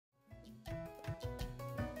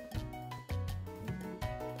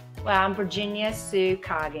Well, I'm Virginia Sue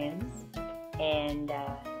Coggins, and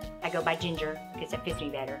I go by Ginger because it fits me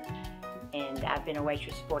better. And I've been a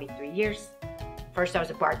waitress 43 years. First I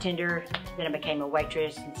was a bartender, then I became a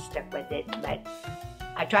waitress and stuck with it. But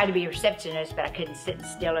I tried to be a receptionist, but I couldn't sit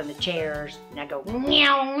still in the chairs, and I go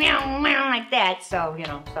meow, meow, meow like that. So, you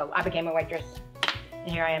know, so I became a waitress,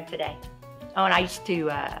 and here I am today. Oh, and I used to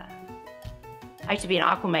be an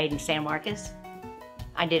aquamaid in San Marcos.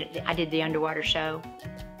 I did the underwater show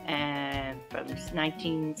from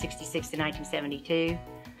 1966 to 1972,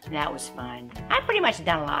 and that was fun. I pretty much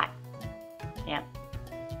done a lot. Yeah.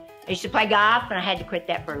 I used to play golf, and I had to quit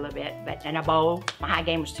that for a little bit, but in a bowl, my high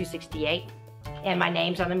game was 268, and my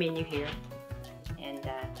name's on the menu here. And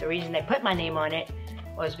the reason they put my name on it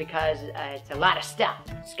was because it's a lot of stuff.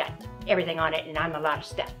 It's got everything on it, and I'm a lot of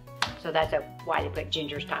stuff. So that's why they put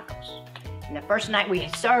Ginger's Tacos. And the first night we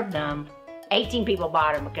served them, 18 people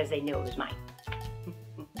bought them because they knew it was mine.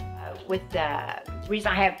 With the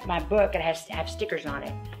reason I have my book, it has to have stickers on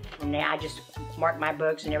it. And I just mark my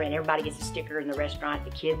books and everything. Everybody gets a sticker in the restaurant.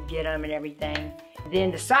 The kids get them and everything.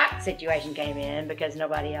 Then the sock situation came in because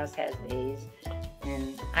nobody else has these.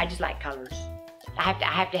 And I just like colors. I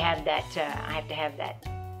have to have that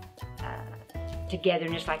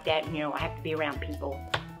togetherness like that. You know, I have to be around people.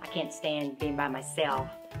 I can't stand being by myself.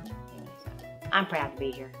 You know, so I'm proud to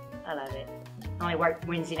be here. I love it. I only work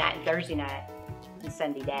Wednesday night and Thursday night and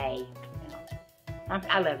Sunday day. You know.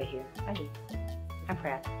 I love it here. I do. I'm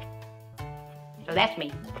proud. So that's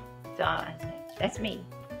me. So that's me.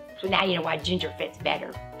 So now you know why Ginger fits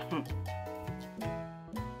better.